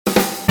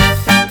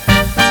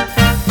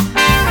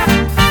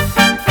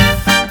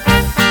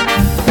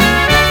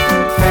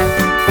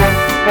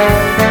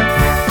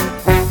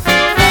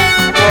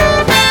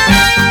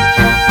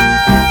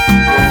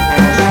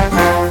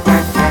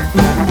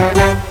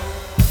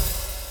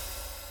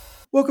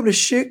Welcome to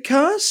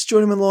Shootcast.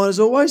 Joining me on the line as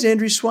always,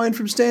 Andrew Swain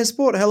from Stan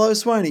Sport. Hello,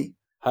 Swaney.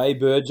 Hey,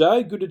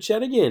 Burjo. Good to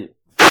chat again.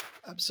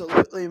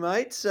 Absolutely,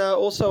 mate.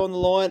 Also on the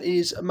line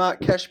is Mark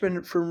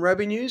Cashman from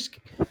Rabby News.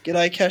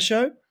 G'day,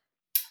 Casho.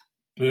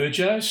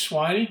 Burjo,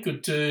 Swaney,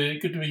 good to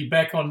be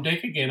back on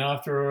deck again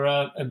after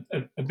a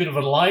bit of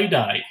a lay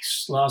day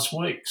last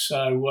week.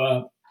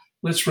 So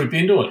let's rip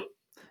into it.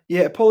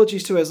 Yeah,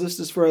 apologies to our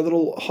listeners for a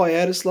little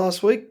hiatus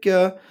last week.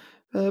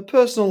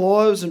 Personal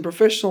lives and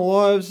professional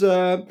lives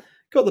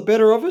got the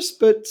better of us,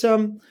 but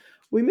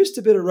we missed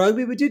a bit of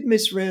rugby. We did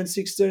miss round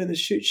 16 in the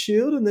Shute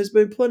Shield, and there's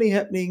been plenty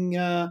happening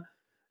in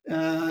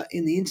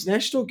the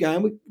international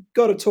game. We've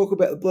got to talk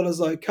about the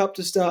Bledisloe Cup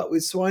to start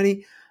with,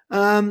 Swaney.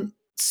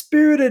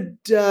 Spirited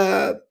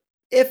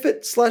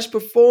effort /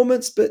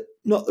 performance, but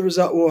not the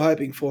result we were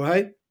hoping for,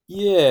 hey?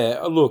 Yeah,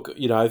 look,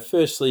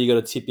 firstly, you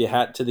got to tip your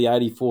hat to the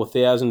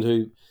 84,000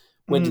 who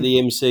went to the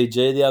MCG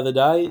the other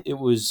day. It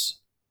was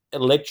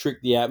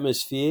electric, the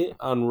atmosphere,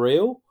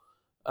 unreal.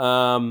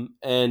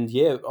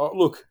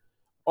 Look,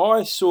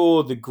 I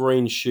saw the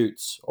green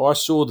shoots. I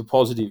saw the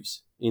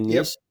positives in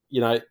this.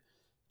 Yep.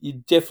 You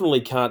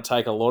definitely can't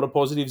take a lot of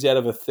positives out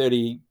of a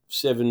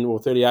 37 or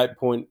 38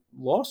 point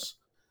loss.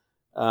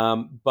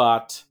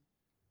 But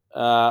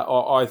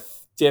I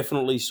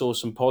definitely saw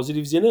some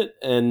positives in it,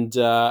 and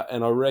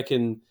I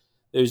reckon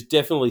there's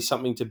definitely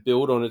something to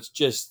build on. It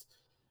just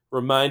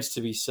remains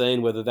to be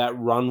seen whether that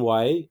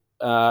runway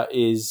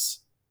is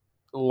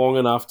long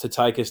enough to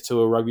take us to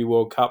a Rugby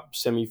World Cup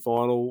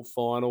semi-final,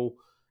 final.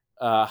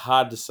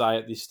 Hard to say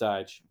at this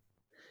stage.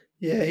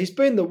 Yeah, he's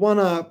been the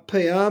one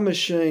PR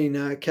machine,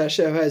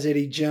 Casho has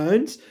Eddie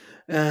Jones.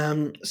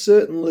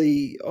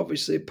 Certainly,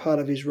 obviously, part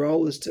of his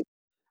role is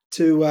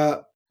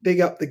to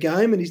big up the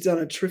game, and he's done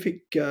a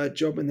terrific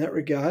job in that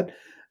regard.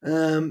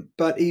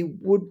 But he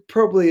would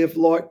probably have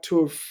liked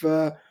to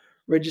have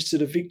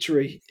registered a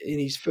victory in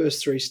his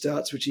first three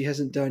starts, which he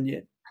hasn't done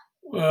yet.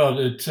 Well,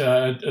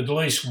 at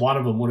least one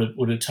of them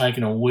would have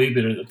taken a wee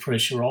bit of the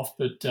pressure off.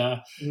 But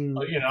I'm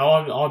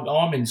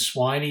in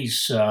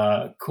Swaney's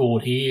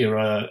court here.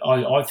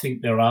 I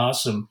think there are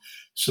some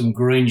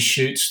green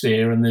shoots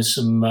there, and there's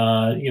some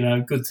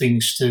good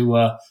things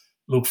to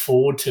look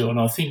forward to. And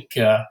I think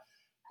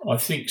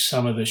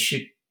some of the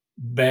shit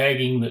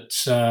bagging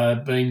that's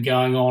been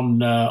going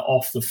on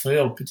off the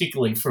field,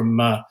 particularly from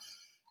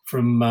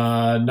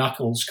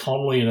Knuckles,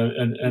 Connolly,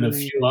 and a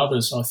few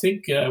others. I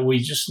think we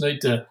just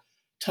need to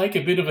take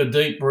a bit of a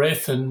deep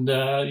breath and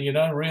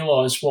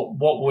realise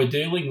what we're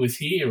dealing with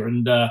here.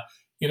 And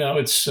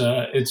it's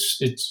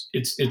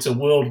a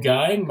world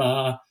game.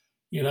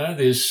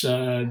 There's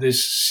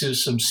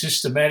some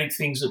systematic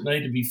things that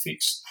need to be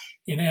fixed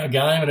in our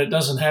game, and it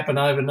doesn't happen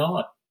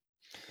overnight.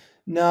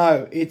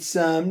 No, it's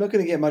not going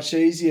to get much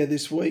easier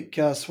this week,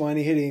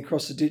 Swaney, heading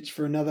across the ditch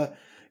for another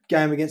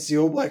game against the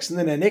All Blacks, and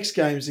then our next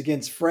game is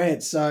against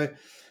France. So,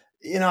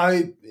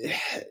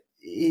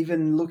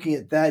 even looking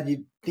at that,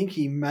 you'd think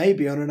he may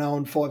be on an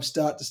 0-5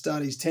 start to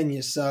start his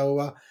tenure.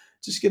 So,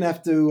 just going to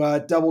have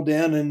to double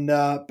down and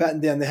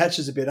batten down the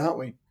hatches a bit, aren't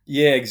we?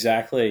 Yeah,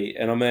 exactly.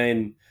 And I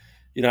mean,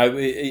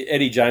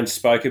 Eddie Jones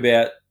spoke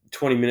about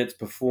 20 minutes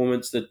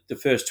performance. That the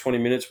first 20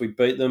 minutes we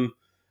beat them.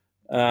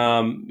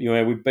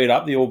 We beat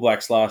up the All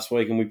Blacks last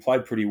week and we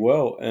played pretty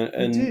well,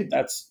 and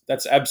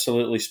that's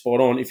absolutely spot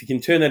on. If you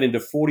can turn that into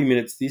 40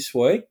 minutes this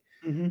week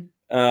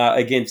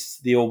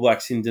against the All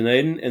Blacks in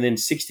Dunedin, and then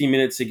 60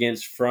 minutes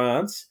against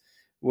France,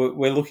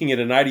 we're looking at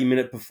an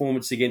 80-minute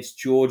performance against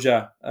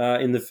Georgia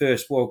in the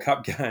first World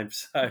Cup game.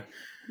 So,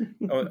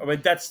 I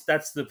mean, that's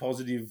the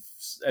positive,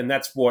 and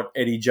that's what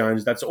Eddie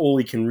Jones. That's all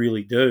he can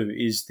really do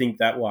is think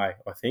that way,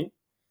 I think.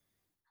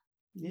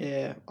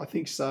 Yeah, I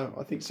think so.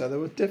 There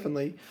was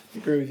definitely,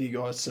 agree with you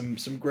guys,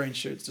 some green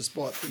shoots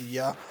despite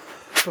the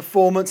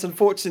performance.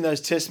 Unfortunately,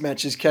 those test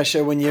matches,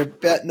 Casho, when you're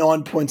about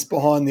 9 points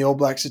behind the All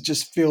Blacks, it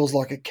just feels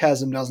like a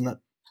chasm, doesn't it?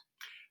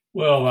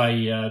 Well,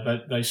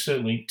 they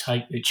certainly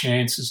take their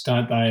chances,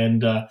 don't they?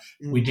 And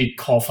we did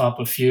cough up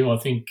a few. I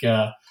think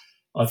the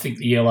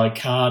yellow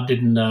card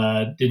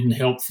didn't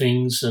help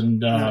things,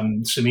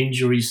 and some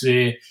injuries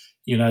there.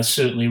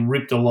 Certainly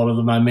ripped a lot of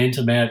the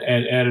momentum out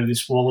of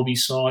this Wallaby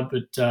side,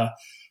 but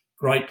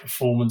great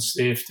performance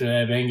there to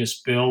have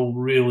Angus Bell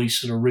really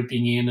sort of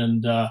ripping in,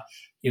 and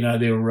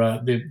there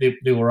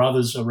were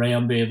others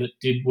around there that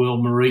did well.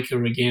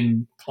 Marika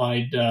again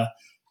played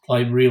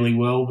really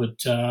well, but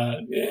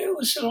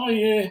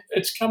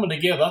it's coming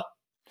together.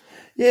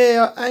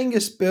 Yeah,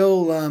 Angus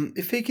Bell,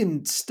 if he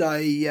can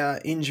stay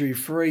injury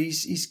free,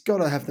 he's got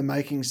to have the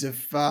makings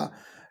of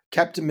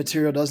captain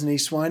material, doesn't he,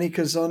 Swaney?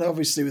 Because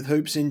obviously with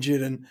Hoops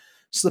injured and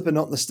Slipper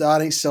not in the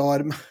starting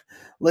side,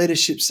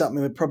 leadership's something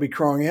we're probably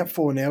crying out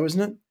for now, isn't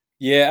it?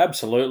 Yeah,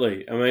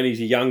 absolutely. I mean, he's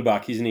a young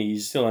buck, isn't he?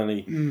 He's still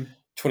only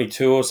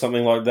 22 or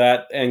something like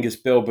that, Angus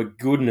Bell. But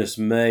goodness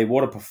me,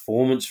 what a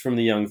performance from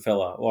the young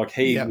fella. Like,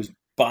 he was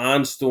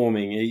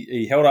barnstorming.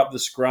 He held up the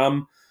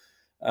scrum.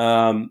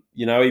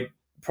 He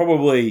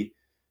probably,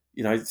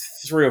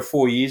 3 or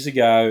 4 years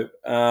ago,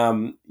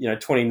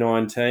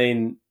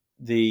 2019,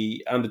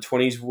 the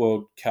under-20s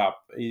World Cup.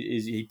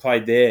 He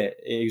played there.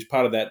 He was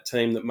part of that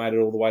team that made it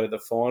all the way to the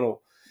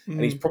final.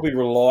 And he's probably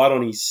relied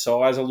on his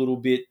size a little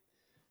bit,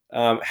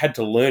 had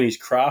to learn his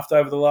craft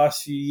over the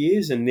last few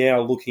years, and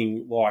now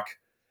looking like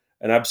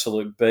an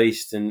absolute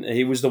beast. And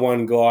he was the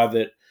one guy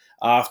that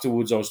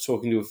afterwards I was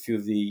talking to a few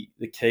of the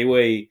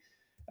Kiwi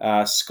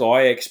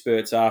Sky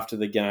experts after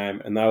the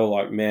game, and they were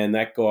like, "Man,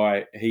 that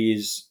guy, he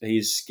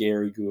is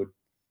scary good."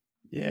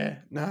 Yeah,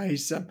 no,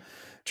 he's a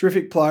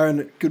terrific player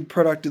and a good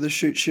product of the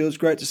Shute Shields.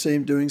 Great to see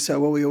him doing so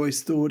well. We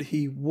always thought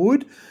he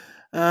would.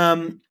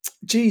 Swaney,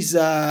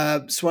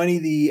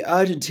 the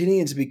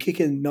Argentinians be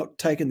kicking, not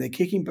taking their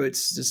kicking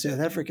boots to South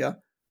Africa.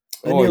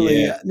 They Oh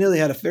yeah, nearly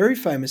had a very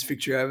famous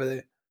victory over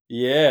there.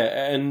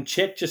 yeah, and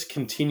Chet just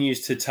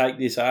continues to take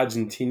this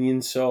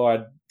Argentinian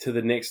side to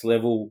the next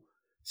level,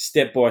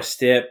 step by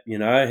step.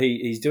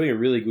 He's doing a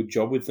really good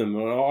job with them.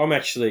 I'm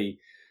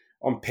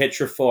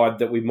petrified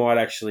that we might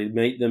actually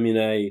meet them in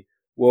a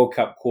World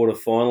Cup quarter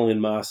final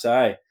in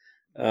Marseille,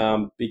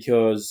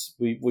 because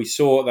we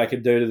saw what they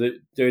could do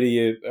to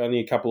you only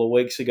a couple of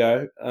weeks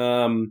ago,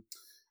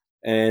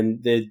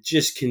 and they're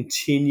just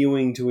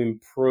continuing to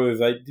improve.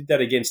 They did that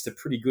against a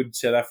pretty good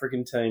South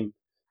African team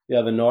the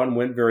other night and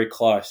went very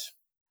close.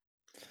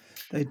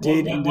 They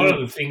did One indeed. of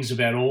the things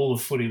about all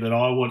the footy that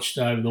I watched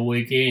over the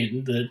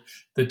weekend, that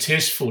the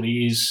Test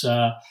footy is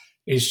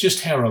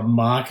just how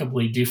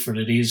remarkably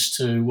different it is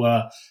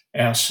to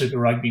our Super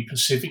Rugby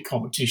Pacific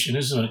competition,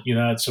 isn't it?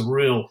 It's a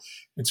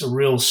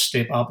real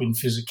step up in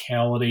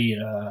physicality,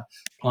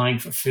 playing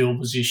for field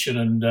position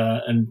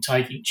and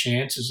taking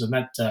chances, and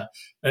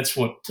that's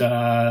what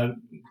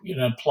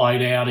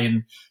played out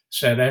in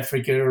South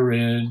Africa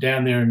and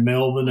down there in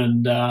Melbourne,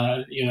 and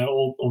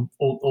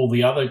all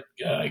the other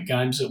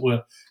games that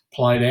were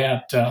played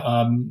out.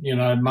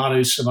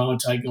 Manu Samoa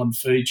taking on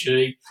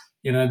Fiji.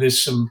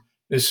 There's some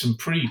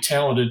pretty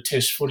talented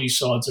Test footy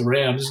sides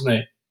around, isn't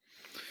there?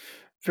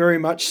 Very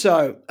much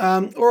so.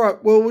 All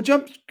right, well, we'll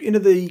jump into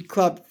the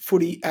club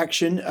footy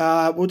action.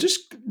 We'll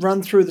just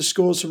run through the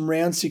scores from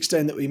round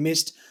 16 that we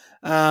missed.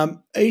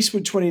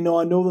 Eastwood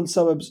 29, Northern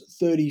Suburbs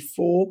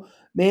 34,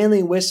 Manly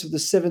and West with a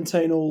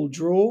 17-all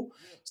draw,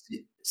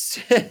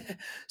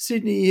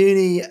 Sydney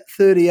Uni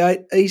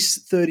 38,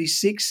 East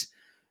 36,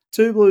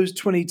 Two Blues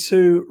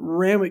 22,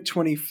 Randwick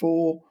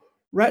 24,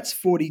 Rats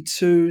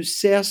 42,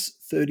 South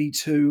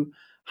 32,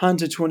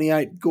 Hunter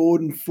 28,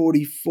 Gordon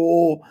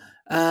 44.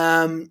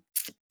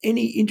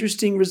 Any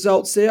interesting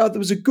results there? There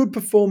was a good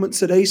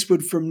performance at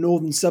Eastwood from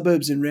Northern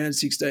Suburbs in round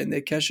 16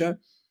 there, Casho.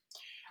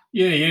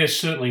 Yeah,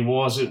 certainly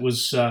was. It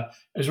was a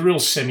real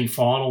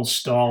semi-final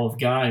style of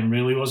game,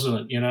 really,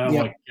 wasn't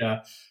it?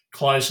 Yep.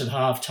 Close at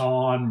half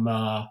time,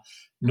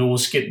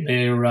 Norse getting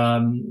their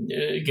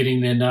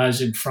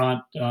nose in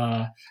front.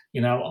 A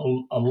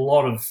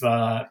lot of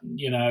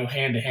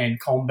hand-to-hand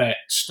combat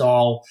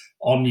style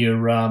on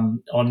your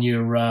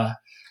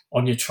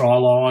try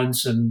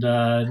lines, and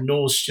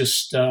Norse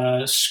just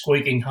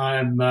squeaking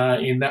home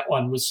in that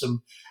one with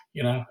some.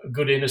 A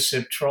good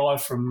intercept try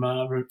from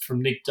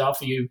Nick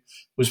Duffy, who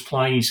was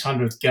playing his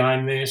 100th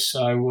game there.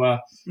 So,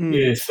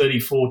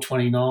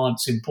 34-29.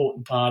 It's an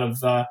important part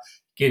of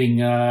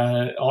getting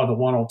either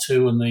one or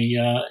two on the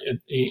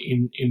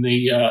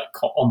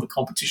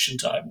competition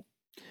table.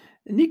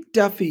 Nick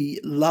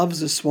Duffy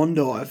loves a swan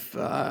dive,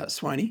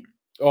 Swaney.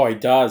 Oh, he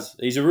does.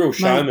 He's a real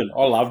showman.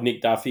 I love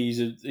Nick Duffy.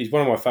 He's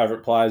one of my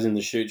favourite players in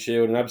the Shute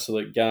Shield, an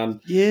absolute gun.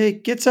 Yeah,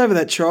 gets over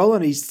that try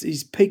line.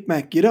 He's peak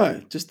Mac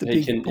Giddo, just the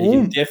big boom. He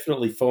can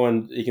definitely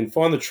find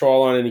the try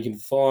line, and he can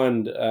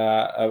find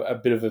a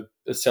bit of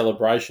a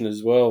celebration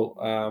as well.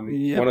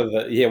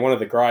 Yep. One of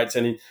the greats,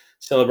 and he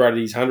celebrated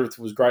his 100th.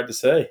 Was great to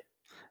see.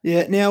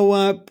 Yeah,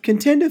 now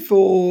contender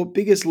for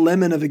biggest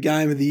lemon of a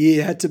game of the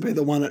year had to be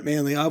the one at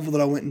Manly Oval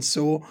that I went and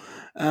saw.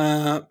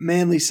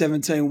 Manly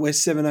 17,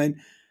 West 17.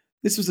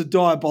 This was a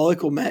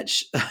diabolical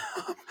match.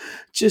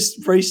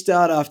 Just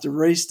restart after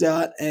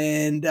restart,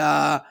 and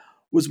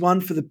was one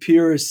for the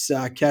purists,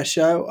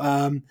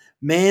 Casho.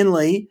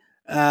 Manly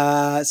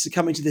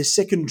succumbing to their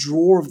second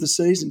draw of the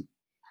season.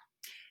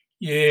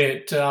 Yeah,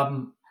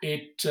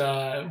 it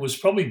was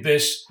probably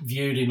best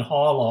viewed in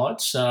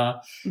highlights.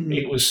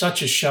 It was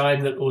such a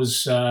shame that it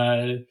was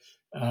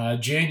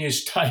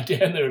juniors stayed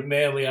down there at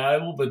Manly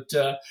Oval, but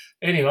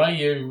anyway,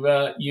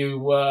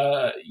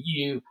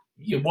 you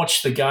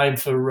watch the game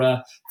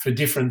for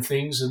different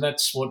things, and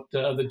that's what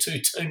the two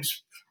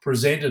teams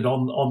presented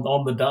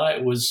on the day.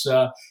 It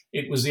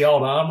was the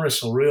old arm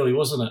wrestle, really,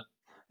 wasn't it?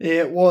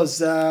 Yeah, it was.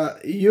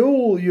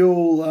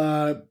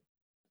 You'll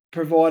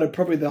provided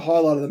probably the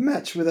highlight of the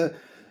match with a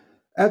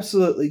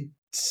absolutely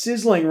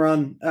sizzling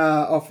run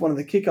off one of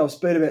the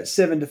kickoffs, beat about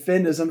 7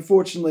 defenders.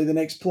 Unfortunately, the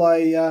next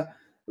play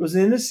was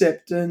an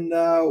intercept, and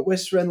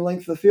West ran the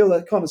length of the field.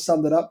 That kind of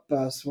summed it up,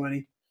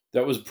 Swaney.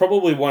 That was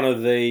probably one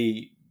of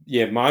the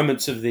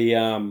moments of the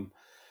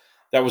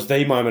that was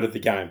the moment of the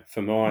game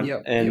for mine.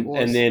 Yep, and it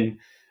was. And then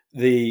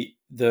the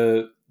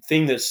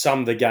thing that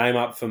summed the game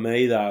up for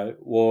me though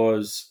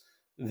was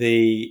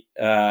the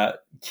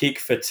kick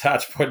for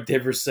touch by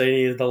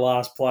Debrasini, the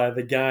last play of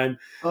the game,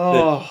 that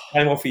Oh,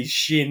 came off his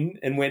shin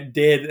and went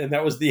dead, and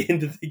that was the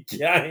end of the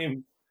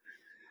game.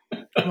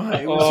 mate,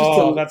 it was just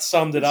Oh, a that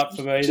summed it it's up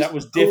for me. just That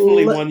was a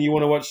definitely one you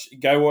want to watch.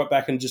 Go right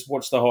back and just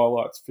watch the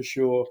highlights for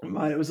sure.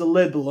 mate. It was a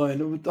lead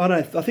balloon.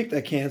 I think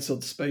they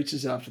cancelled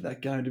speeches after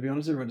that game. To be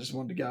honest, everyone just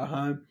wanted to go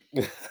home.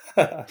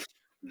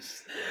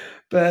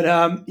 But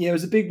yeah, it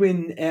was a big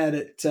win out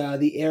at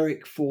the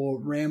Eric for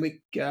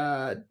Ramwick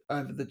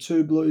over the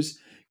Two Blues,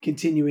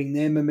 continuing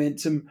their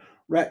momentum.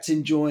 Rats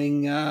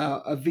enjoying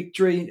a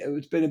victory.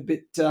 It's been a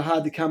bit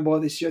hard to come by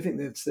this year. I think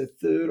that's their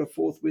third or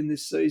fourth win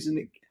this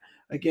season,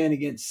 again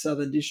against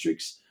Southern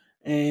Districts.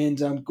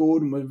 And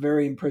Gordon were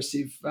very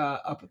impressive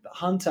up at the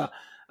Hunter.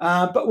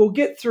 But we'll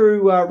get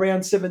through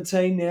round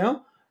 17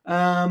 now.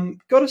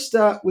 Got to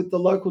start with the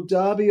local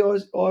derby, I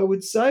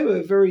would say.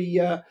 We're very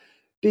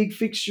big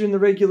fixture in the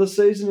regular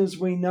season, as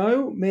we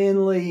know.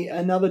 Manly,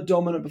 another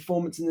dominant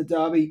performance in the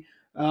derby.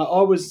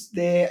 I was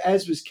there,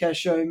 as was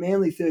Casho.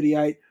 Manly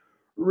 38,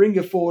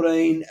 Ringer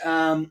 14.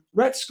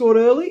 Rats scored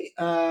early,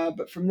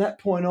 but from that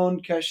point on,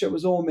 Casho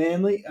was all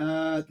Manly.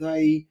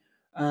 They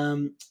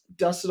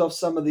dusted off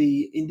some of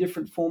the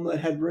indifferent form they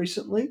had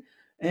recently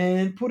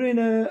and put in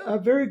a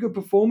very good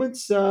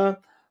performance,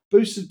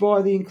 boosted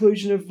by the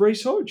inclusion of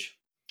Reece Hodge.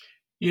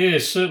 Yeah,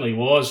 it certainly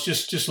was.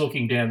 Just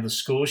looking down the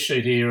score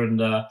sheet here, and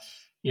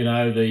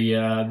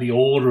the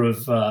order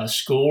of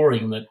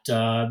scoring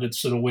that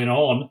sort of went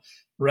on.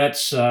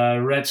 Rats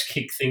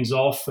kicked things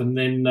off, and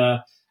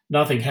then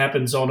nothing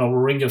happens on a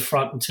ringer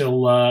front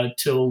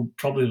until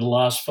probably the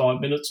last 5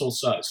 minutes or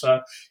so.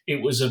 So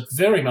it was a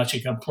very much a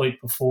complete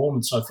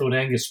performance. I thought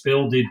Angus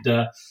Bell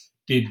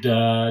did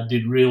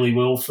really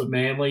well for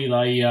Manly.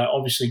 They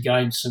obviously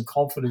gained some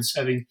confidence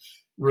having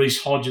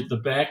Reece Hodge at the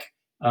back.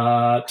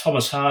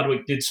 Thomas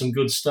Hardwick did some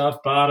good stuff.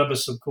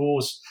 Barnabas, of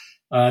course,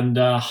 and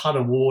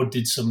Hunter Ward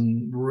did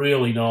some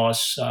really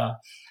nice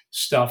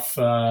stuff,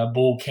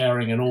 ball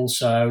carrying and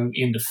also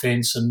in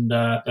defence and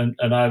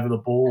over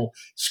the ball.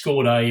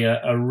 Scored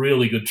a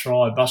really good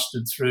try,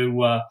 busted through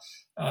one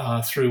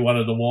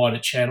of the wider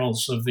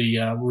channels of the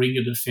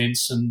ringer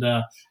defence and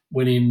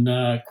went in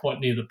quite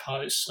near the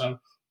post. So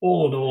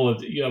all in all,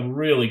 a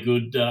really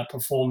good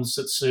performance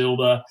that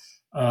sealed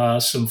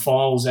some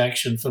finals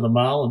action for the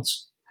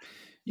Marlins.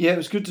 Yeah, it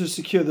was good to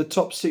secure the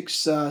top six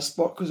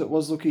spot because it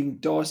was looking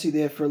dicey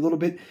there for a little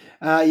bit.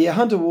 Yeah,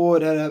 Hunter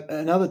Ward had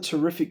another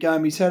terrific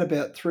game. He's had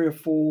about 3 or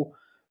 4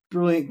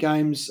 brilliant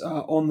games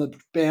on the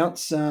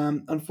bounce.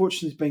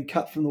 Unfortunately, he's been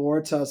cut from the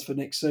Waratahs for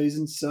next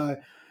season, so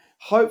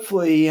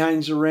hopefully he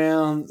hangs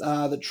around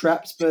the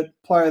traps. But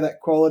player of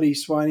that quality,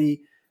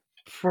 Swaney,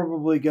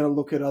 probably going to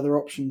look at other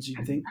options,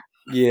 you'd think.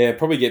 Yeah,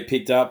 probably get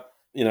picked up,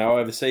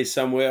 overseas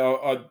somewhere.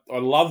 I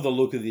love the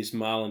look of this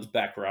Marlins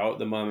back row at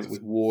the moment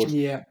with Ward,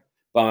 Yeah.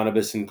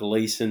 Barnabas, and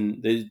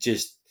Gleeson.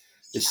 There's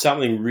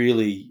something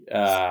really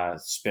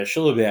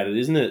special about it,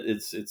 isn't it?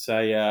 It's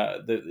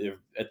they're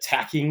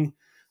attacking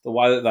the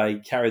way that they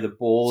carry the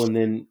ball, and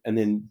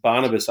then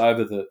Barnabas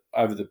over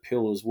the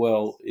pill as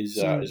well is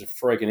a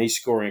freak, and he's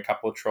scoring a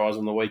couple of tries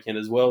on the weekend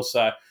as well.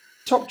 So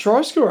Top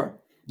try scorer.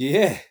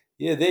 yeah,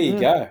 there you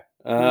Yeah.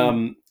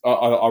 go.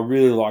 I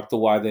really like the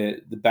way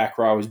the back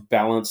row is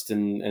balanced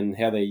and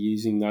how they're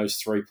using those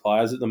 3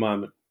 players at the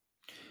moment.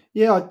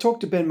 Yeah, I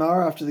talked to Ben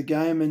Maher after the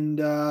game, and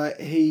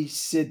he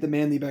said the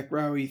Manly back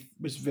row, he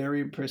was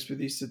very impressed with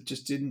this. It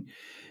just didn't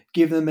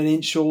give them an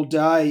inch all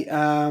day.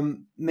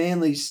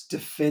 Manly's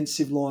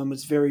defensive line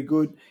was very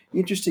good.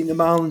 Interesting, the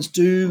Marlins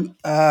do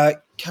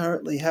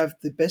currently have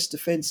the best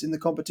defence in the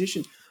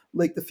competition,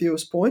 leak the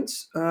fewest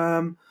points.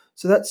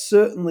 So that's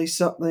certainly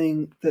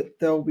something that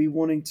they'll be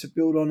wanting to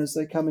build on as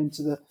they come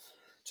into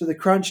the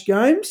crunch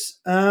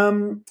games.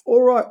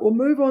 All right, we'll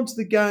move on to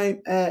the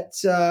game at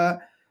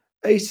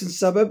Eastern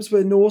Suburbs,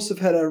 where Norse have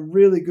had a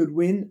really good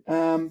win,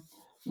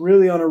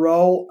 really on a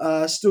roll.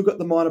 Still got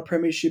the minor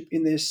premiership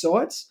in their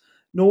sights.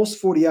 Norse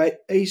 48,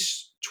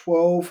 East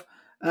 12.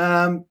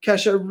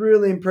 Casho,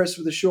 really impressed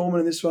with the Shawman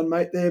in this one,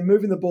 mate. They're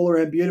moving the ball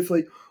around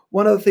beautifully.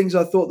 One of the things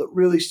I thought that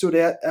really stood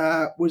out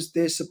was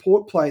their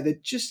support play. They're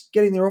just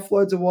getting their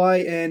offloads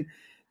away, and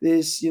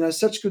there's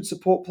such good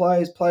support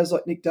players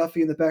like Nick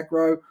Duffy in the back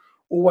row,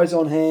 always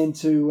on hand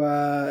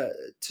to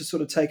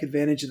sort of take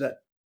advantage of that.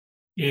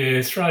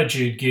 Yeah, throw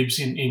Jude Gibbs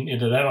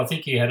into that. I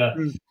think he had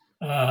Mm.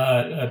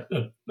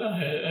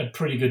 a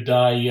pretty good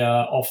day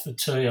off the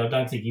tee. I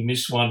don't think he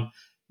missed one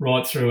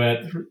right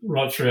throughout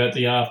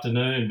the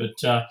afternoon.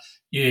 But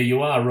yeah,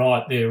 you are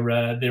right. They're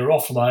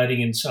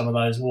offloading in some of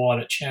those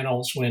wider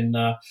channels when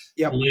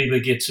Yep. Lever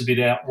gets a bit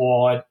out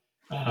wide.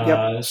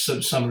 Yep.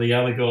 Some of the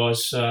other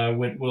guys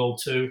went well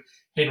too.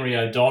 Henry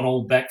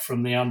O'Donnell, back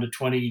from the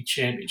under-20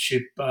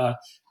 championship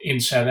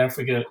in South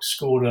Africa,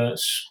 scored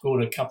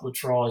a couple of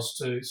tries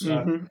too.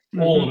 So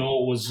all in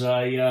all, was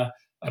a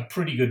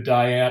pretty good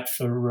day out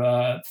for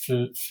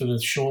the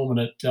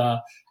Shoremen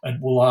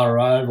at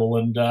Woollahra Oval,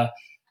 and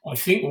I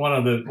think one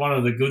of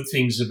the good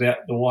things about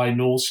the way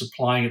Norths are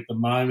playing at the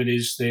moment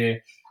is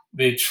they're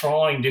they're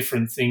trying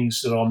different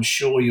things that I'm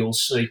sure you'll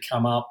see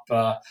come up.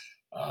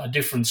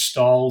 Different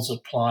styles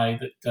of play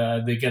that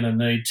they're going to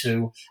need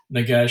to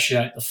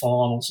negotiate the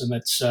finals, and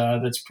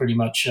that's pretty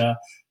much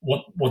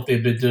what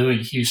they've been doing.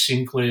 Hugh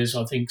Sinclair's,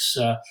 I think,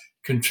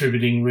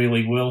 contributing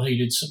really well. He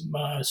did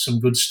some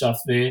good stuff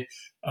there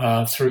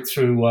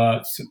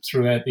throughout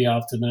the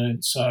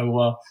afternoon.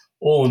 So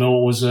all in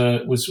all, was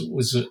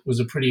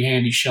a pretty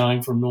handy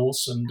showing from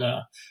North, and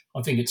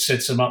I think it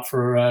sets them up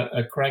for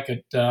a crack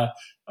at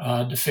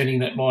defending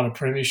that minor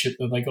premiership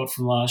that they got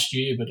from last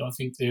year. But I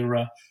think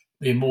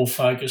they're more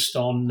focused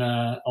on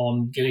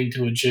getting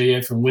to a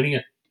GF and winning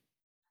it.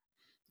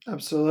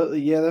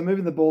 Absolutely, yeah. They're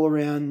moving the ball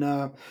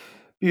around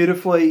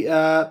beautifully.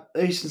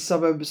 Eastern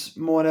Suburbs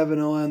might have an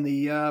eye on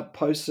the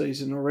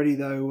postseason already,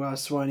 though,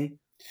 Swaney.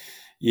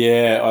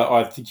 Yeah,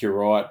 I think you're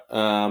right.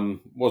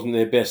 Wasn't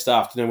their best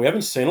afternoon. We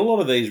haven't seen a lot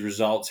of these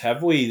results,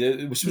 have we?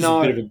 This was a bit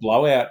No. of a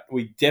blowout.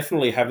 We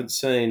definitely haven't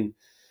seen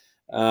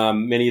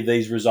many of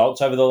these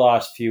results over the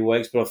last few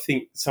weeks, but I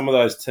think some of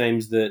those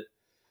teams that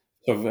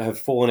sort of have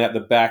fallen out the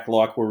back,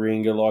 like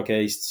Warringah, like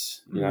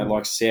Easts,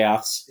 like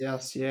Souths,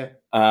 Yes, yeah.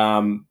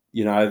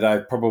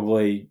 they're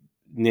probably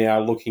now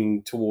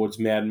looking towards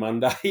Mad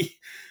Monday,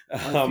 I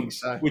think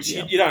so. which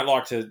Yeah. you don't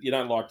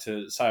like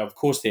to say. Of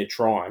course, they're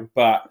trying,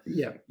 but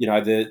Yeah.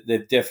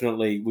 they're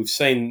definitely. We've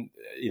seen,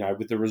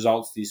 with the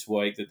results this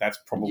week that's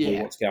probably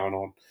Yeah. what's going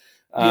on.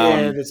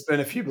 Yeah, there's been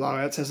a few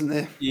blowouts, hasn't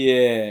there?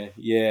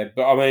 Yeah.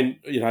 But I mean,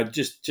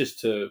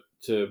 just to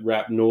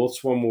wrap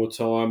Norths one more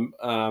time,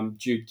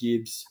 Jude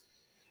Gibbs.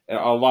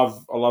 I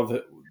love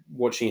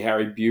watching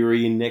Harry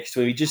Bury in next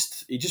to him. He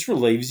just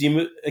relieves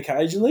him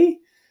occasionally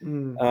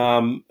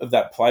of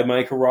that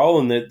playmaker role,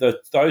 and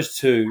those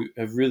two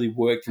have really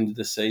worked into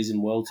the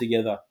season well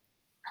together.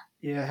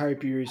 Yeah, Harry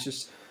Bury's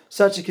just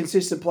such a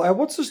consistent player.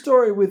 What's the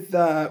story with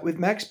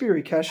Max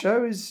Bury,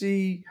 Casho? Is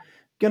he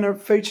going to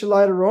feature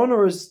later on,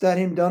 or is that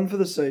him done for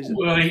the season?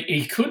 Well,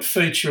 he could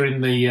feature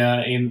in the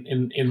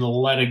in the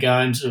latter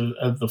games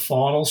of the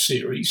final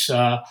series.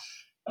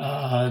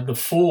 The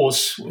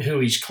Force, who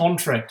he's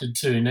contracted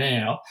to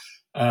now,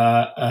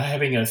 are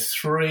having a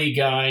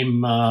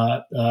 3-game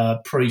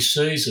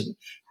pre-season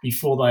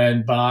before they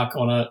embark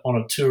on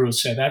a tour of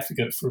South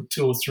Africa for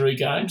 2 or 3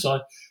 games.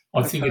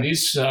 I think it Okay.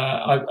 is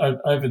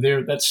over there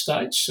at that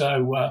stage.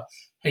 So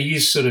he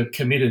is sort of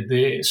committed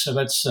there. So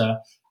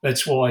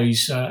that's why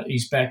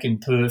he's back in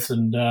Perth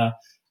and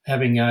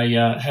having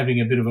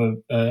a bit of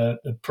a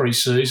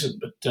pre-season.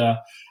 But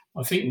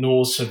I think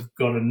Norths have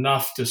got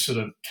enough to sort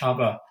of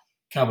cover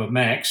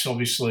Max.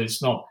 Obviously,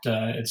 it's not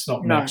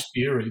No. Max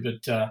Bury,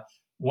 but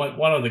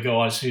one of the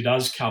guys who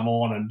does come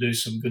on and do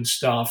some good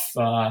stuff.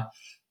 I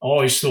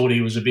always thought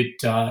he was a bit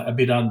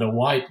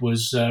underweight.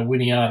 Was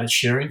winning out at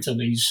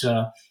Sherrington. He's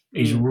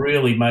Mm.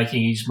 really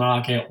making his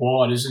mark out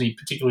wide, isn't he?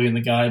 Particularly in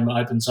the game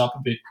opens up a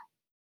bit.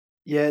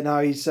 Yeah, no,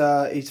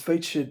 he's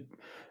featured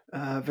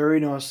very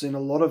nicely in a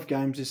lot of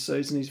games this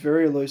season. He's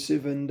very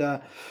elusive, and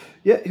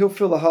yeah, he'll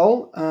fill the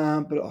hole.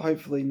 But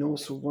hopefully,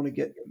 Norse will want to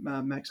get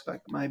Max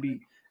back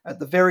maybe at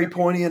the very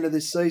pointy end of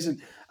this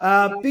season.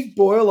 Big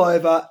boil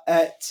over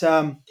at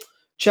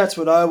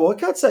Chatswood Oval. I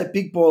can't say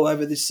big boil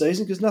over this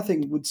season because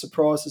nothing would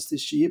surprise us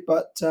this year,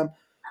 but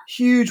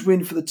huge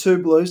win for the two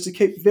Blues to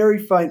keep very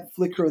faint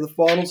flicker of the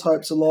finals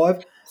hopes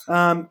alive.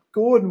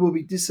 Gordon will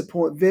be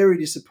very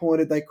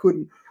disappointed they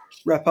couldn't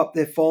wrap up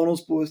their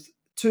finals, boys.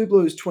 Two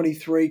Blues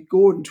 23,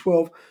 Gordon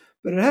 12.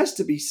 But it has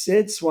to be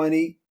said,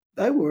 Swaney,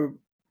 they were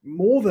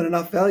more than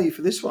enough value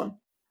for this one.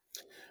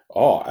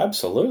 Oh,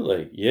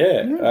 absolutely,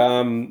 yeah.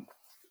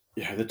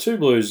 Yeah. The two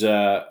Blues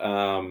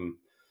are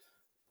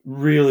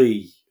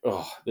really.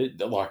 Oh,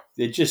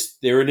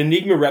 they're an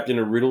enigma wrapped in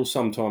a riddle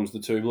sometimes. The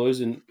two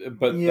Blues,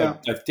 but Yeah.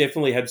 they've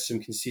definitely had some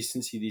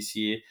consistency this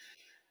year.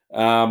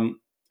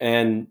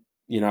 And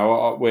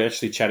we're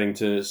actually chatting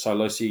to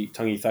Solosi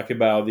Tangi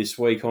Thakabao this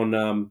week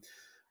on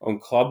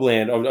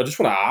Clubland. I just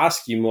want to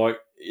ask him, I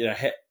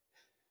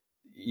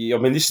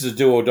mean, this is a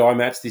do or die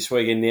match this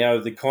weekend. Now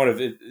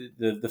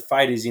the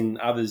fate is in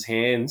others'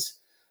 hands,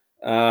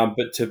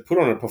 but to put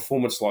on a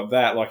performance like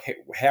that,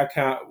 how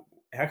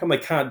come they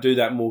can't do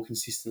that more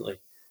consistently?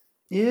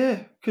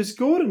 Yeah, because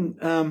Gordon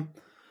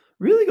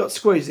really got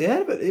squeezed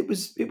out of it.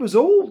 It was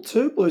all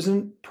two Blues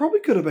and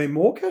probably could have been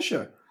more,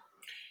 Casho.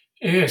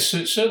 Yes,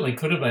 it certainly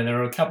could have been. There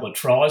were a couple of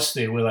tries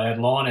there where they had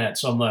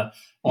lineouts on the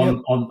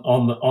Yep.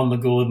 on the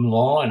Gordon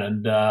line,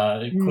 and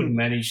couldn't Mm.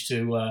 manage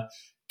to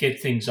get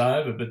things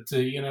over. But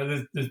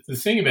the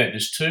thing about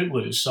this two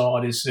Blues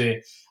side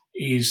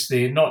is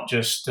they're not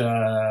just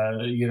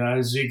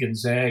zig and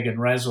zag and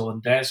razzle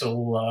and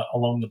dazzle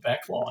along the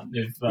back line.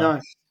 No.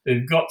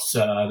 They've got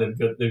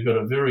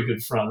a very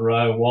good front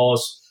row.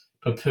 Wallace,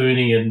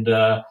 Papuni, and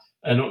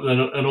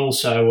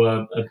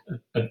also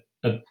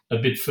a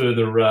bit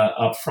further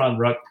up front,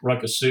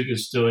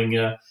 Rakasuga's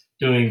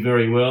doing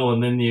very well,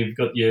 and then you've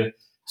got your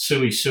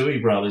Sui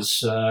brothers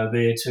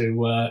there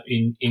to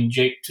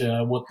inject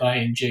what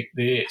they inject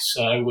there.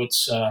 So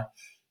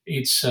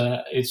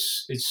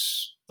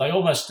it's they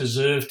almost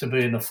deserve to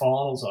be in the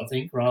finals, I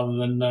think, rather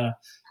than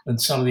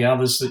some of the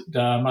others that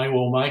may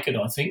well make it,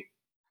 I think.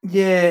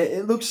 Yeah,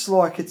 it looks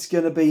like it's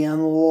going to be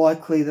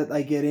unlikely that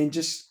they get in,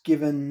 just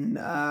given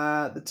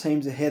the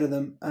teams ahead of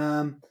them.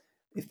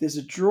 If there's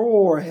a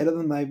draw ahead of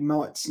them, they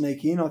might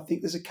sneak in. I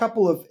think there's a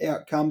couple of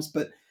outcomes,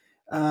 but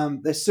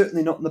they're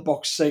certainly not in the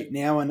box seat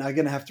now, and are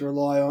going to have to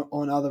rely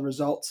on other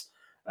results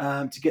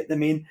to get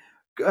them in.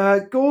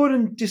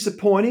 Gordon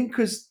disappointing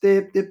because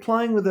they're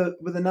playing with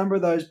a number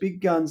of those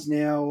big guns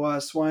now,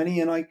 Swaney,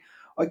 and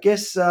I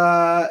guess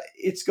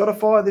it's got to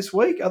fire this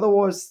week.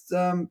 Otherwise,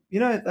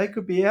 they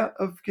could be out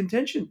of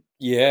contention.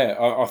 Yeah,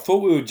 I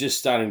thought we were just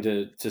starting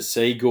to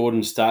see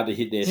Gordon start to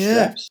hit their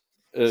Yeah, straps.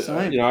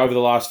 same. Over the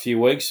last few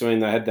weeks. I mean,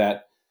 they had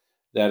that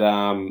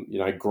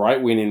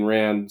great win in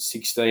round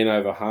 16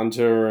 over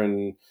Hunter,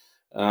 and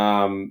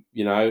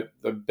they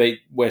beat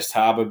West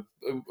Harbour,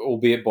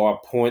 albeit by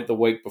a point the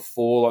week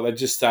before. Like, they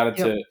just started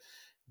Yep. to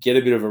get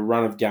a bit of a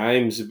run of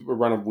games, a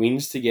run of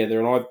wins together,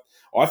 and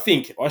I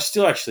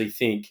still actually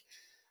think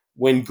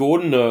when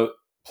Gordon are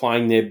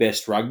playing their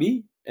best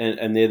rugby, and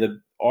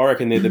I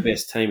reckon they're the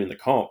best team in the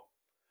comp.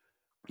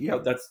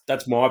 Yep.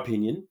 That's my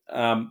opinion.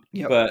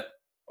 Yep. But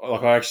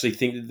like, I actually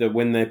think that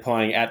when they're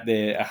playing at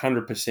their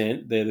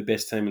 100%, they're the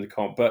best team in the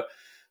comp.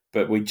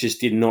 But we just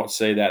did not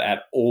see that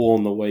at all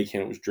on the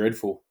weekend. It was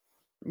dreadful.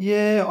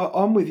 Yeah,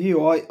 I'm with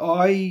you.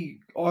 I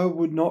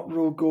would not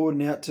rule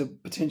Gordon out to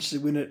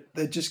potentially win it.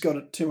 They've just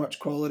got too much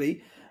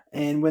quality,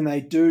 and when they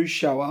do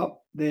show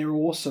up, they're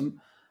awesome.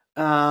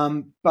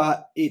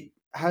 But it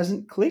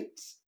hasn't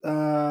clicked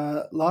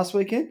last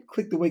weekend.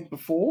 Clicked the week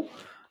before.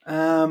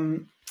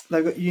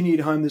 They've got Uni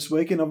at home this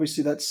week, and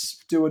obviously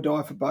that's do or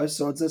die for both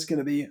sides. That's going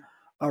to be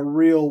a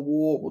real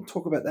war. We'll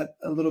talk about that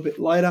a little bit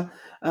later.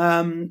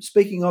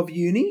 Speaking of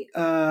Uni,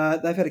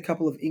 they've had a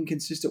couple of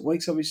inconsistent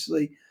weeks.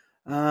 Obviously,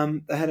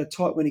 they had a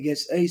tight win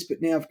against East,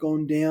 but now have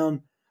gone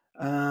down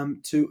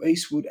to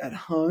Eastwood at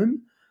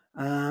home.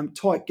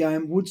 Tight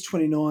game. Woods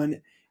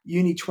 29,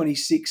 Uni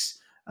 26.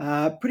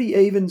 Pretty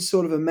even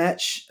sort of a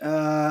match.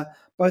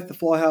 Both the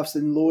fly halves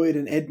and Lloyd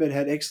and Edmund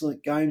had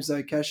excellent games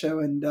though,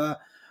 Casho, and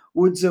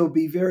Woods will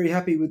be very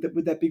happy with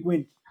that big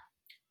win.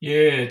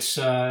 Yeah, it's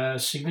a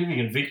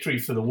significant victory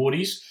for the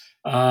Woodies,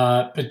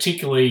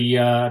 particularly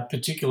at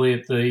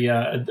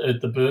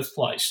the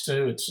birthplace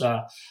too.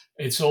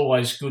 It's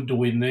always good to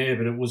win there,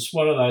 but it was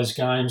one of those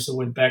games that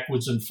went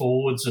backwards and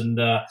forwards, and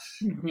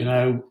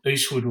Mm-hmm.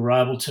 Eastwood were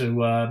able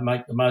to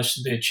make the most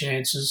of their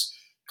chances.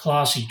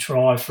 Classy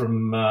try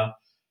from the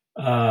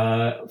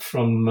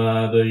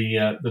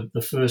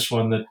first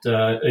one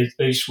that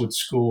Eastwood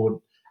scored.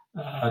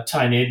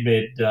 Tane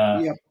Edmed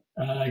Yep.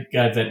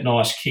 gave that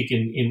nice kick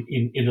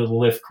into the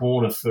left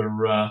corner for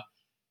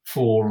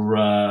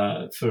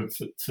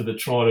the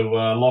try to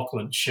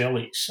Lachlan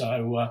Shelley.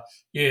 So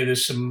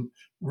there's some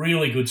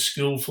really good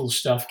skillful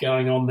stuff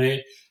going on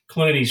there.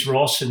 Clooney's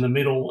Ross in the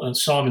middle, and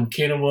Simon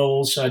Kennewell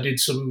also did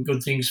some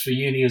good things for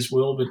Uni as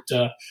well.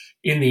 But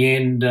in the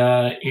end,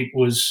 it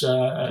was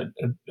a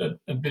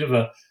bit of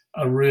a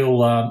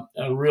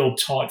real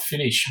tight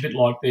finish, a bit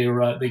like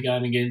their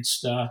game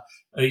against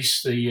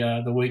East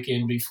the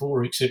weekend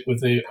before, except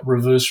with the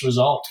reverse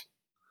result.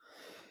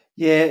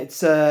 Yeah,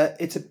 it's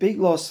a big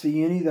loss for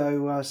Uni though,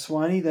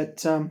 Swaney.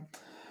 That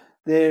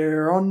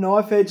they're on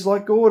knife edge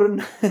like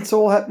Gordon. It's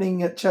all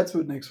happening at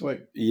Chatswood next week.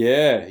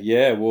 Yeah,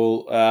 yeah.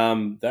 Well,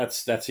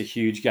 that's a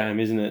huge game,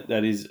 isn't it?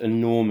 That is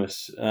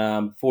enormous.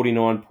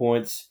 49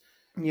 points,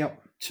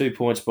 Yep. 2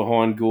 points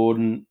behind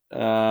Gordon.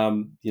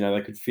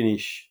 They could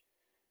finish,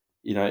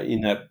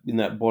 in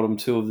that bottom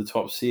two of the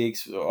top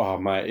six. Oh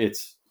mate,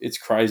 it's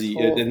crazy,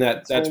 and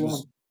It's all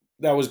on.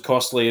 that was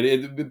costly.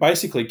 It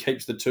basically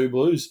keeps the two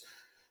Blues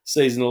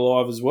season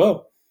alive as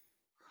well.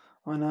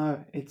 I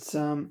know it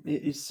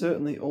is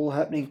certainly all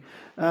happening.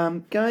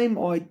 Game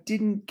I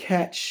didn't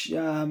catch,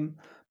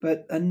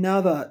 but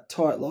another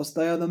tight loss.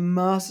 They are the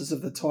masters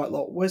of the tight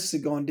lot. West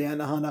have gone down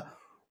to Hunter.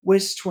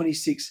 West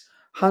 26,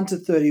 Hunter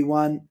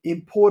 31.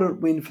 Important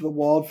win for the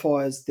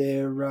Wildfires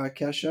there,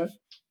 Casho.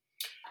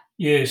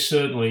 Yeah,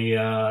 certainly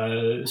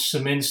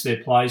cements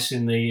their place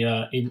in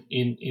the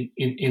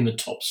in the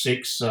top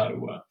six.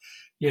 So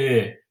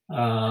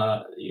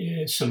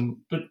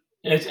some. But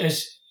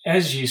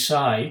as you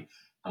say,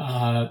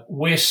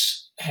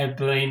 West have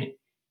been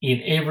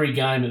in every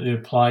game that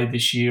they've played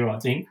this year. I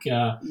think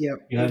Yep,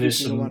 every there's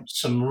single one.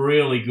 some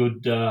really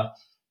good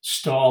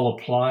style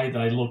of play.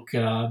 They look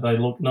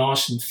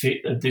nice and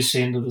fit at this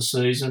end of the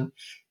season,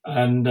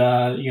 and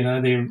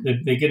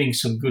they're getting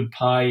some good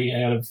pay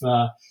out of.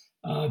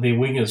 Their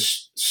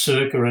wingers,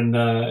 Circa and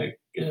the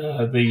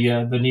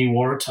new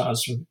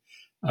Waratahs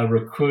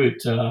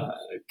recruit,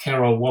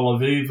 Kara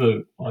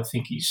Wallavivu, I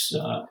think his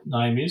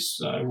name is.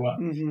 So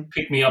Hmm.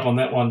 pick me up on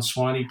that one,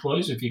 Swaney,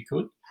 please, if you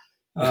could.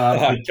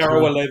 But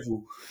Karawa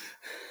level.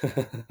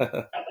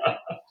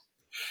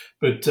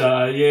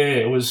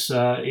 it was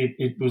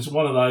it was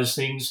one of those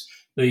things.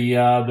 The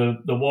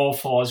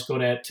Wildfires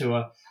got out to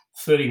a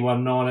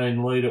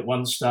 31-19 lead at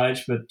one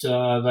stage, but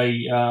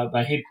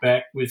they hit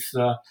back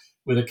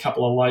with a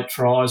couple of late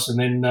tries, and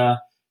then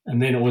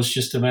and then it was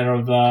just a matter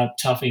of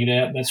toughing it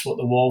out. And that's what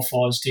the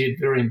Wildfires did.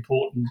 Very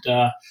important.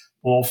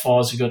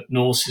 Wildfires have got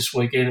North this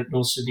weekend at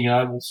North Sydney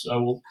Oval,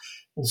 so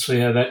we'll see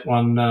how that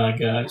one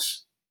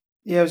goes.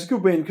 Yeah, it was a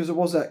good win because it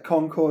was at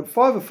Concord.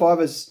 5 of 5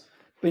 has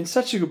been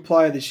such a good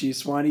player this year,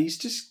 Swain.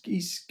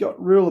 He's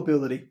got real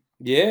ability.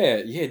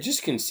 Yeah,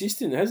 just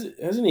consistent,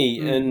 hasn't he?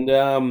 Mm.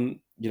 And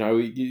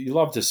you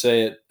love to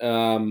see it.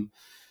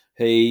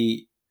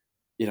 He,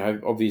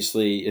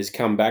 obviously has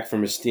come back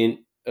from a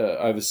stint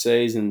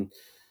overseas and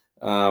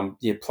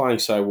playing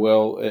so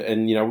well,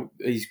 and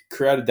he's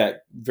created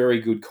that very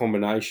good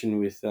combination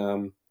with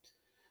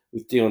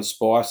Dion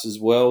Spice as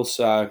well.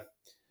 So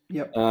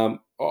Yep.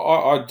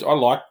 I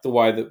like the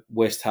way that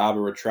West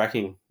Harbour are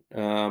tracking.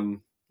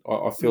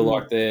 I feel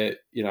like Mm.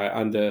 they're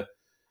under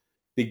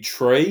Big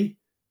Tree.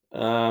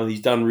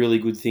 He's done really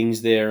good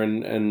things there,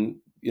 and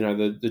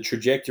the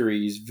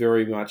trajectory is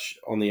very much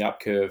on the up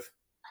curve.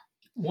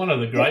 One of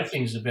the Yeah. great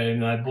things about him,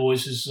 though,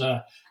 boys,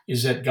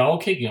 is that goal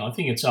kicking. I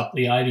think it's up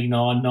the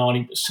 89,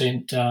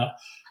 90%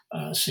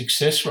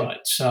 success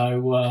rate.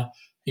 So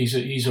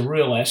he's a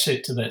real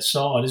asset to that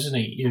side, isn't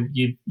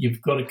he?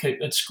 You've got to keep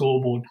that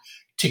scoreboard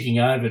ticking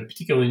over,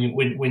 particularly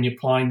when you're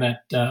playing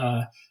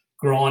that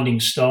grinding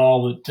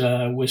style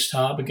that West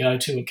Harbour go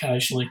to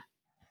occasionally.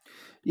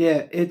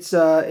 Yeah, it's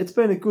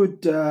been a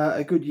good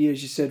year,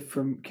 as you said,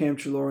 from Cam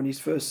Treloar in his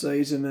first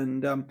season,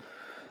 and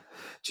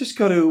just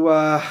got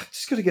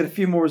to get a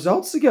few more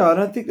results to go. I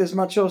don't think there's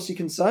much else you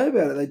can say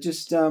about it. They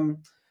just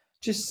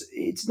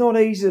it's not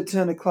easy to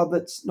turn a club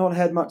that's not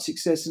had much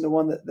success into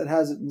one that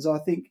has it. And so I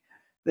think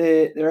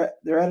their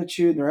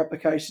attitude and their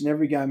application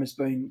every game has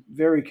been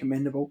very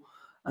commendable,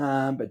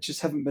 but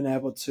just haven't been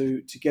able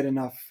to get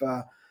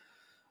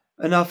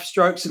enough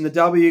strokes in the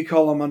W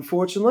column,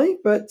 unfortunately.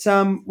 But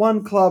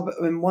one club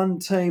and one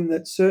team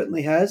that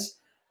certainly has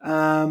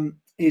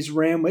is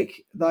Ramwick.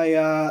 They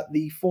are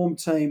the form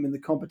team in the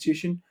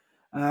competition.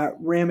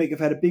 Ramwick have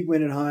had a big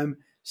win at home,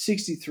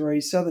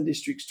 63, Southern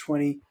Districts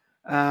 20.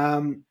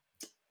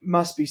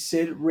 Must be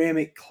said,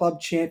 Ramwick club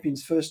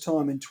champions, first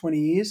time in 20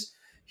 years.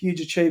 Huge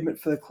achievement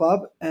for the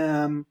club.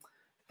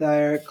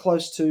 They're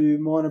close to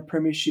minor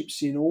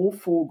premierships in all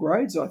four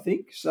grades, I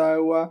think.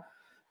 So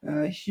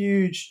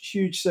huge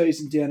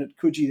season down at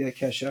Coogee there,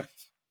 Casher.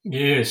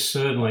 Yes,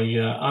 certainly.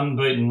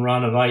 Unbeaten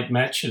run of 8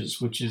 matches,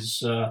 which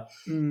is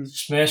Mm.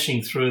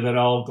 smashing through that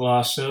old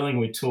glass ceiling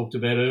we talked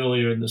about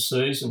earlier in the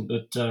season.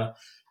 But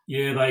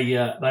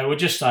they were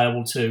just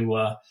able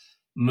to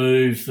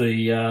move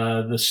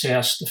the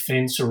South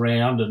defence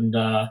around, and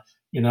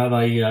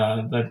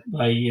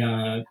they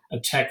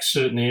attacked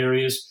certain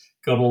areas,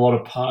 got a lot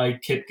of pay,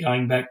 kept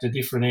going back to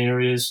different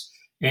areas.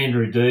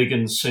 Andrew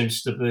Deegan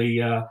seems to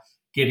be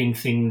getting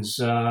things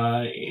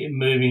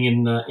moving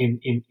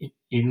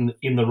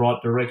in the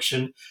right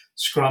direction.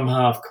 Scrum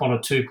half Connor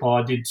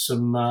Tupai did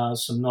some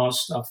nice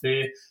stuff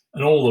there,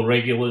 and all the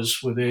regulars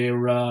were there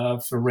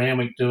for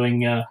Ramwick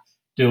doing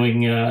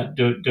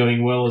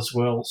well as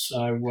well.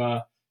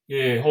 So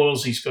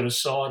Hoylesy's got a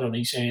side on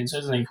his hands,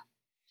 hasn't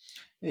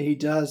he? He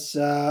does.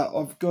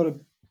 I've got a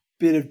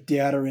bit of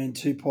doubt around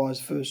Tupai's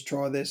first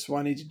try there,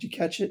 Swanee. Did you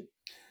catch it?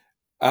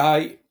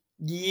 Uh,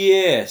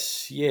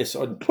 yes,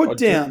 I Put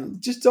do. down.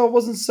 Just I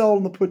wasn't sold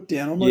on the put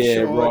down. I'm not Yeah,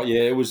 sure. right.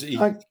 Yeah, it was.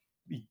 I,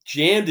 He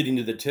jammed it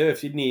into the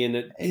turf, didn't he?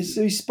 And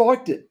he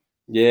spiked it.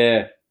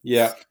 yeah.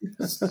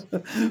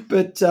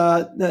 But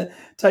no,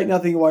 take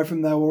nothing away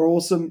from them. They were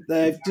awesome.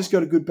 They've just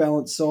got a good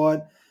balanced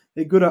side.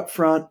 They're good up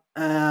front,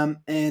 and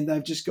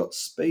they've just got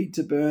speed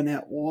to burn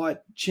out wide.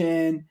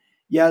 Chan,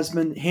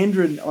 Yasmin,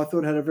 Hendren, I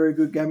thought had a very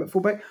good game at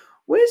fullback.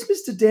 Where's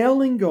Mr.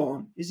 Dowling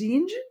gone? Is he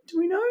injured? Do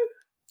we know?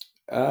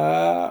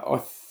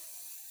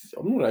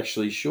 I'm not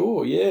actually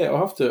sure. Yeah, I'll He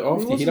have to hit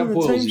wasn't up in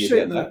the team Hoylesy sheet.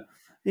 about that.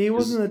 He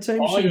wasn't 'Cause- in the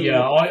team I sheet of the week.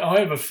 I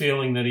have a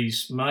feeling that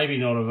he's maybe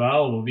not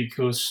available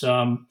because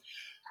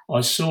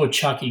I saw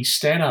Chucky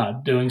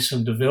Stannard doing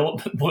some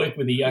development work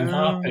with a young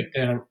halfback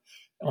down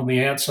on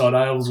the outside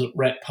ovals at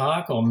Rat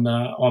Park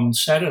on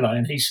Saturday,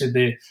 and he said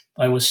they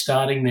were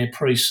starting their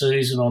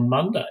pre-season on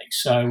Monday.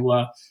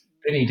 So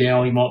Benny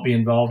Dowling might be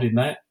involved in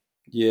that.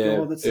 yeah,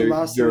 God, that's the very,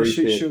 last thing a very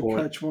shoot fair shield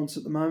point. coach wants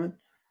at the moment.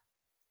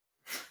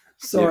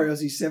 Yep. Sorry,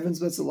 Aussie Sevens,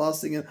 but that's the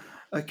last thing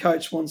a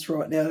coach wants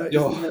right now.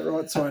 Isn't that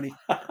right, Tony?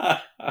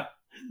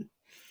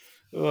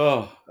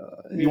 Oh,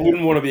 you Yeah.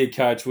 wouldn't want to be a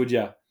coach, would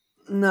you?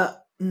 No.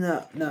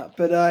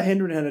 But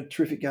Hendren had a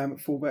terrific game at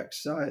fullback,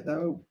 so they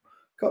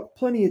got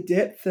plenty of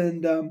depth.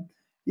 And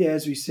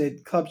as we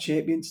said, club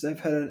champions. They've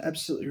had an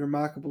absolutely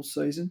remarkable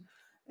season.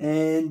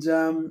 And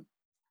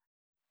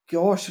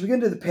gosh, we're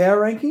going to do the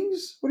power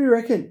rankings. What do you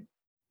reckon?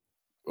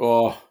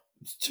 Oh,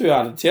 it's too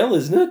hard to tell,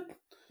 isn't it?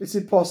 It's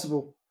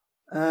impossible.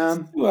 Too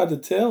hard to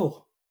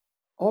tell.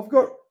 I've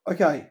got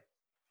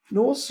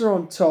Norths are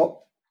on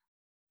top,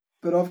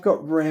 but I've got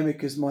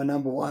Ramwick as my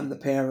number one in the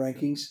power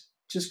rankings,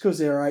 just because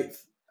they're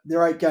eighth.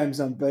 They're 8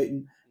 games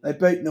unbeaten. They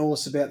beat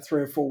Norths about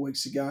 3 or 4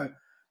 weeks ago.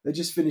 They're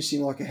just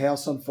finishing like a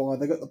house on fire.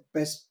 They got the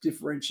best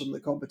differential in the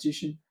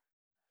competition.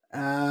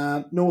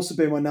 Norths will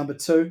be my number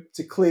two. It's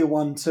a clear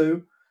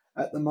 1-2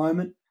 at the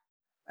moment.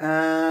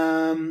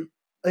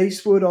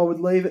 Eastwood, I would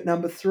leave at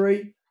number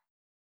 3.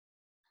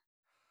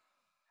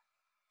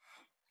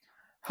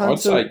 I'd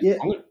Hunter, say yeah,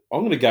 I'm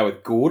going to go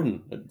with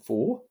Gordon at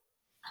 4.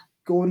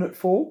 Gordon at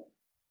 4.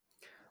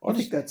 I I think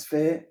just that's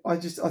fair. I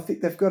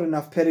think they've got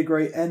enough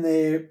pedigree, and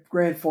they're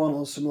grand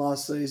finalists from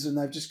last season.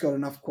 They've just got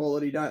enough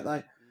quality, don't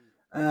they?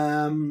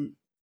 Um,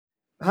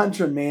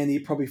 Hunter and Manly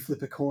probably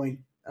flip a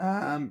coin.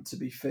 To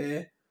be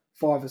fair,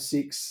 5 or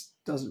 6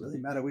 doesn't really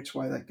matter which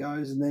way that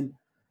goes, and then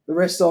the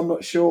rest I'm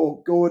not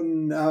sure.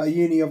 Gordon,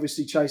 Uni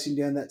obviously chasing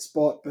down that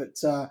spot, but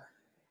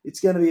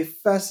it's going to be a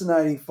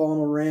fascinating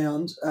final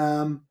round.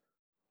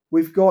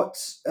 We've got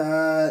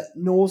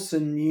Norse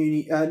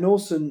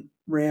and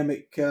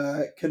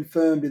Ramick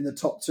confirmed in the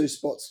top 2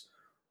 spots.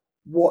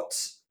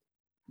 What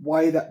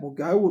way that will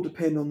go will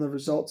depend on the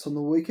results on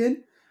the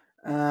weekend.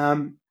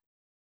 Um,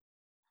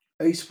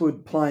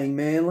 Eastwood playing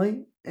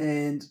Manly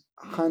and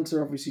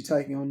Hunter obviously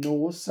taking on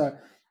North. So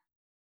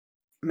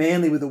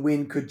Manly with a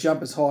win could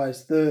jump as high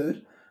as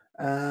 3rd.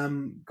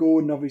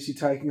 Gordon obviously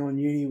taking on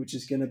Uni, which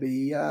is going to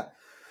be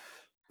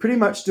pretty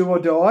much do or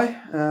die.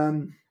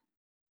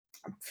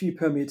 A few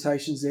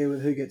permutations there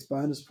with who gets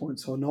bonus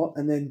points or not.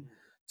 And then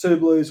 2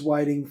 Blues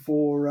waiting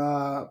for,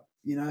 a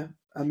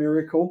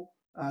miracle.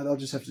 They'll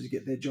just have to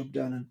get their job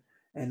done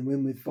and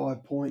win with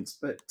 5 points.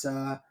 But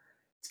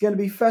it's going to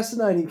be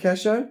fascinating,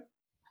 Casho.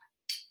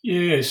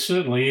 Yeah, it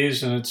certainly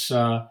is, and it's.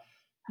 I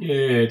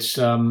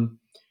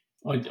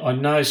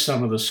know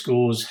some of the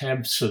scores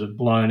have sort of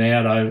blown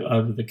out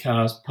over the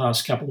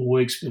past couple of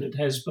weeks, but it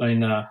has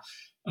been a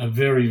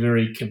very,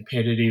 very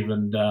competitive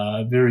and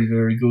very,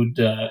 very good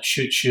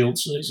Shute Shield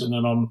season,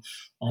 and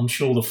I'm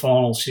sure the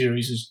final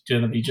series is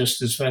going to be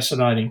just as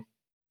fascinating.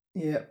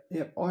 Yeah,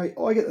 yeah.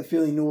 I get the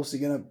feeling Norths are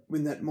going to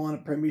win that minor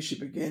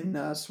premiership again,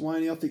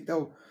 Swaney. I think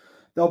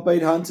they'll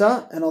beat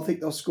Hunter, and I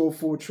think they'll score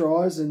 4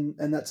 tries, and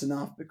that's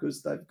enough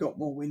because they've got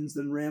more wins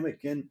than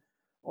Ramick, and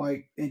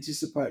I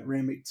anticipate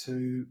Ramick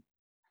to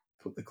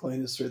put the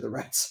cleaners through the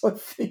Rats. I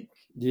think.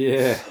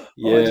 yeah, I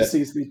yeah. just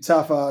think it's going to be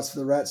tough ass for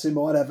the Rats, who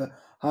might have a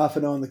half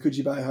an eye on the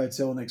Coogee Bay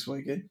Hotel next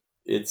weekend.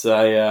 It's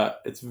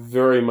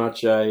very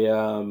much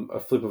a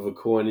flip of a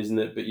coin, isn't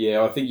it? But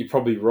yeah, I think you're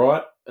probably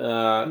right.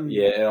 Mm,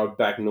 Yeah, I'd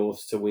back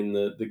North to win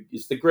the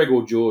it's the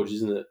Gregor George,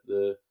 isn't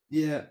it?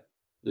 yeah.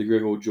 The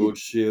Gregor It- George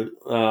Shield.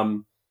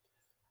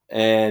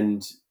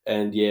 And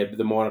yeah,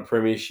 the minor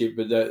premiership,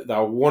 but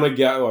they'll want to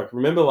go. Like,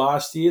 remember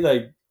last year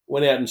they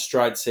went out in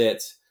straight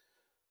sets.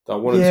 They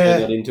want to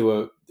turn that yeah.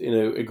 into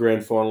a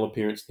grand final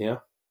appearance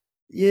now.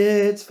 Yeah,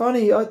 it's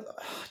funny.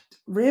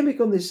 Ramick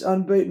on this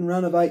unbeaten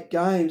run of 8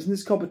 games in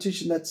this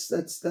competition. That's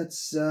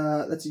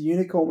a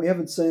unicorn. We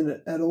haven't seen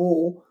it at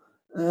all.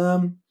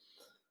 Um,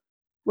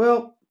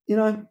 well, you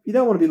don't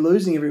want to be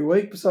losing every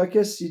week, so I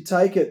guess you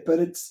take it. But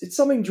it's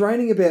something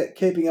draining about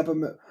keeping up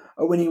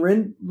a winning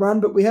run.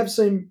 But we have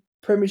seen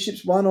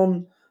premierships won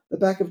on the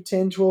back of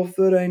 10, 12,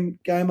 13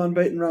 game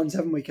unbeaten runs,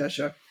 haven't we,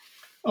 Casho?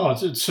 Oh,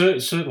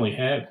 certainly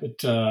have,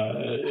 but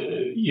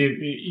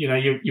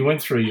you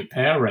went through your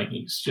power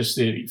rankings just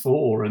there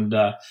before, and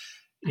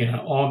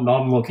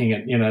I'm looking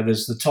at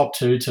there's the top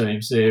 2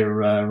 teams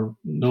there,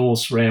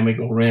 North Randwick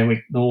or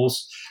Randwick North,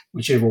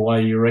 whichever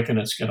way you reckon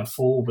it's going to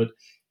fall. But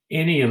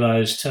any of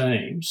those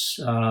teams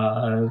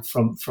from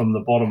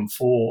the bottom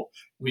 4,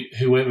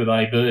 whoever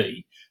they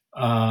be,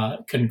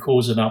 can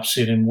cause an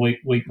upset in week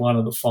 1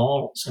 of the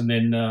finals, and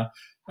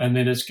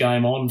then it's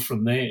game on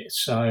from there.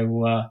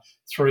 So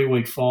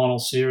 3-week final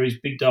series,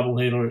 big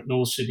doubleheader at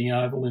North Sydney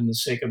Oval in the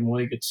second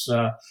week. It's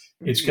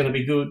going to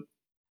be good.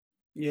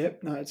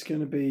 Yep, no, it's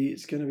going to be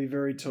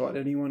very tight.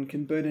 Anyone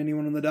can beat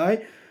anyone on the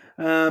day.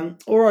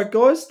 All right,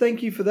 guys,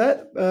 thank you for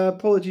that.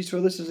 Apologies to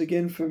our listeners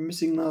again for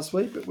missing last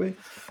week, but we're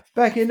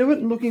back into it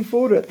and looking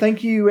forward to it.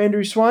 Thank you,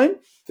 Andrew Swain.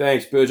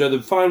 Thanks, Burjo.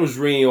 The phone was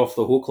ringing off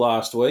the hook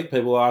last week.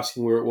 People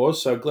asking where it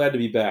was, so glad to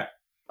be back.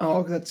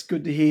 Oh, that's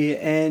good to hear.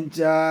 And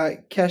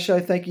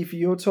Casho, thank you for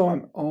your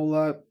time.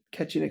 I'll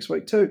catch you next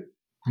week too.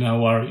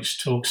 No worries.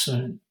 Talk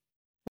soon.